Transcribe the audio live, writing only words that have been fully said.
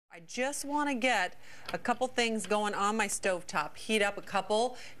I just want to get a couple things going on my stovetop. Heat up a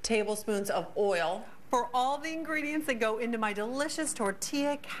couple tablespoons of oil for all the ingredients that go into my delicious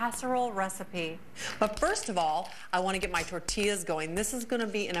tortilla casserole recipe. But first of all, I want to get my tortillas going. This is going to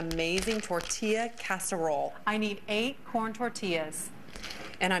be an amazing tortilla casserole. I need 8 corn tortillas.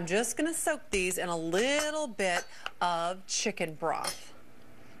 And I'm just going to soak these in a little bit of chicken broth.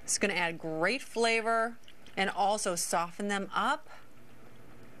 It's going to add great flavor and also soften them up.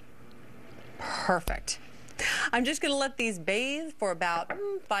 Perfect. I'm just going to let these bathe for about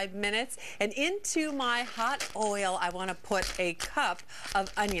 5 minutes. And into my hot oil, I want to put a cup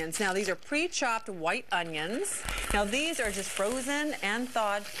of onions. Now, these are pre-chopped white onions. Now, these are just frozen and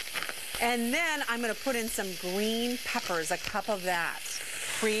thawed. And then I'm going to put in some green peppers, a cup of that.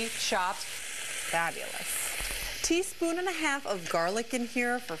 Pre-chopped. Fabulous. Teaspoon and a half of garlic in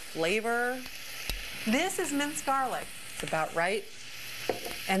here for flavor. This is minced garlic. It's about right.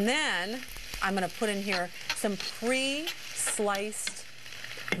 And then I'm going to put in here some pre-sliced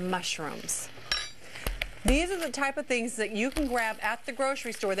mushrooms. These are the type of things that you can grab at the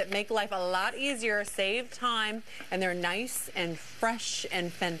grocery store that make life a lot easier, save time, and they're nice and fresh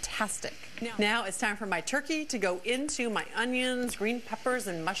and fantastic. Now it's time for my turkey to go into my onions, green peppers,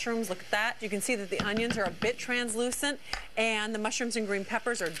 and mushrooms. Look at that. You can see that the onions are a bit translucent, and the mushrooms and green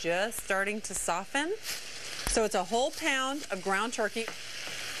peppers are just starting to soften. So it's a whole pound of ground turkey.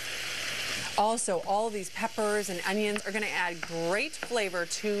 Also, all of these peppers and onions are going to add great flavor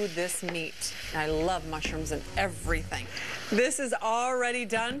to this meat. I love mushrooms and everything. This is already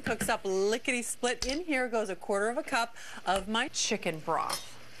done, cooks up lickety-split. In here goes a quarter of a cup of my chicken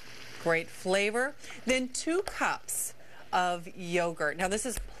broth. Great flavor. Then 2 cups of yogurt. Now this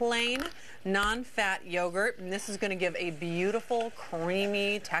is plain, non-fat yogurt, and this is going to give a beautiful,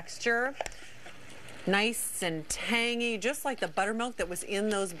 creamy texture. Nice and tangy, just like the buttermilk that was in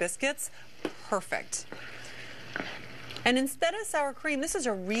those biscuits. Perfect. And instead of sour cream, this is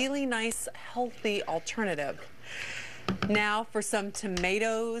a really nice, healthy alternative. Now for some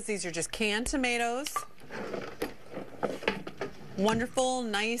tomatoes. These are just canned tomatoes. Wonderful,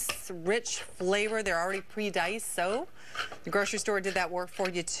 nice, rich flavor. They're already pre-diced, so the grocery store did that work for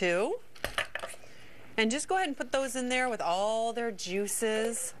you too. And just go ahead and put those in there with all their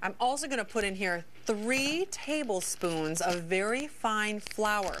juices. I'm also going to put in here 3 tablespoons of very fine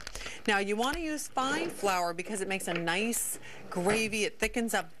flour. Now you want to use fine flour because it makes a nice gravy. It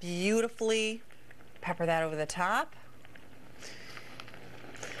thickens up beautifully. Pepper that over the top.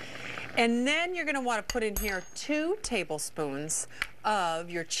 And then you're going to want to put in here 2 tablespoons of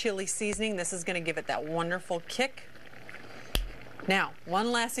your chili seasoning. This is going to give it that wonderful kick. Now,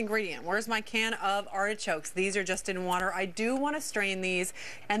 one last ingredient. Where's my can of artichokes? These are just in water. I do want to strain these,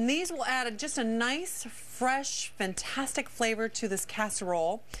 and these will add just a nice, fresh, fantastic flavor to this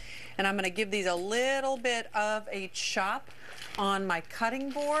casserole. And I'm going to give these a little bit of a chop on my cutting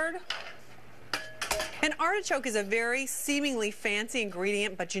board. An artichoke is a very seemingly fancy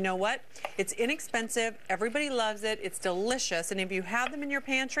ingredient, but you know what? It's inexpensive. Everybody loves it. It's delicious. And if you have them in your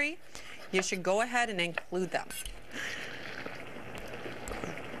pantry, you should go ahead and include them.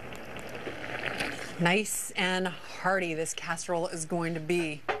 Nice and hearty this casserole is going to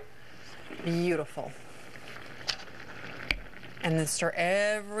be. Beautiful. And then stir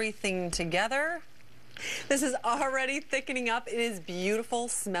everything together. This is already thickening up. It is beautiful,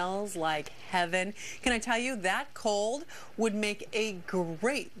 smells like heaven. Can I tell you, that cold would make a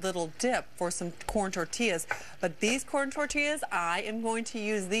great little dip for some corn tortillas. But these corn tortillas, I am going to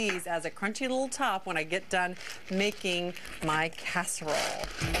use these as a crunchy little top when I get done making my casserole.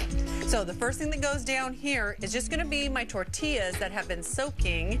 So the first thing that goes down here is just going to be my tortillas that have been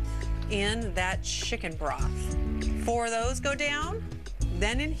soaking in that chicken broth. 4 of those go down.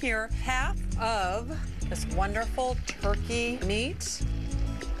 Then in here, half of this wonderful turkey meat.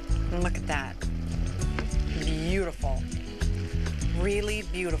 And look at that. Beautiful. Really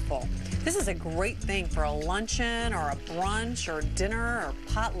beautiful. This is a great thing for a luncheon or a brunch or dinner or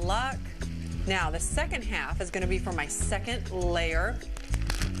potluck. Now, the second half is going to be for my second layer.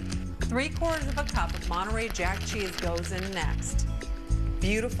 3/4 of a cup of Monterey Jack cheese goes in next.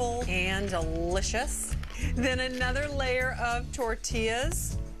 Beautiful and delicious. Then another layer of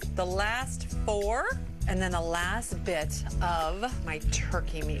tortillas, the last 4, and then the last bit of my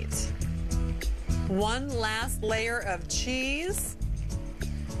turkey meat. One last layer of cheese.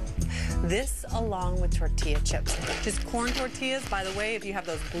 This along with tortilla chips. Just corn tortillas, by the way, if you have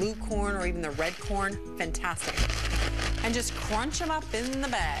those blue corn or even the red corn, fantastic. And just crunch them up in the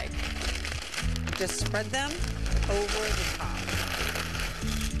bag. Just spread them over the top.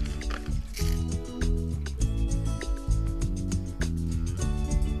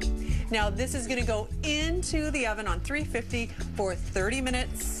 Now this is gonna go into the oven on 350 for 30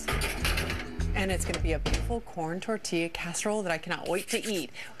 minutes. And it's gonna be a beautiful corn tortilla casserole that I cannot wait to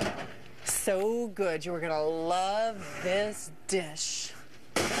eat. So good, you are gonna love this dish.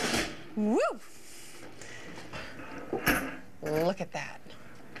 Woo! Look at that.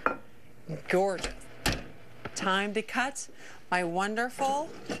 Gorgeous. Time to cut my wonderful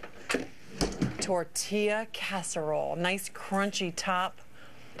tortilla casserole. Nice crunchy top,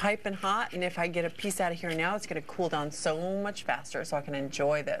 piping hot, and if I get a piece out of here now, it's gonna cool down so much faster so I can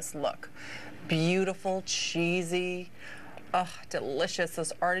enjoy this. Look, beautiful, cheesy, delicious.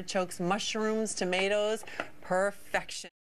 Those artichokes, mushrooms, tomatoes, perfection.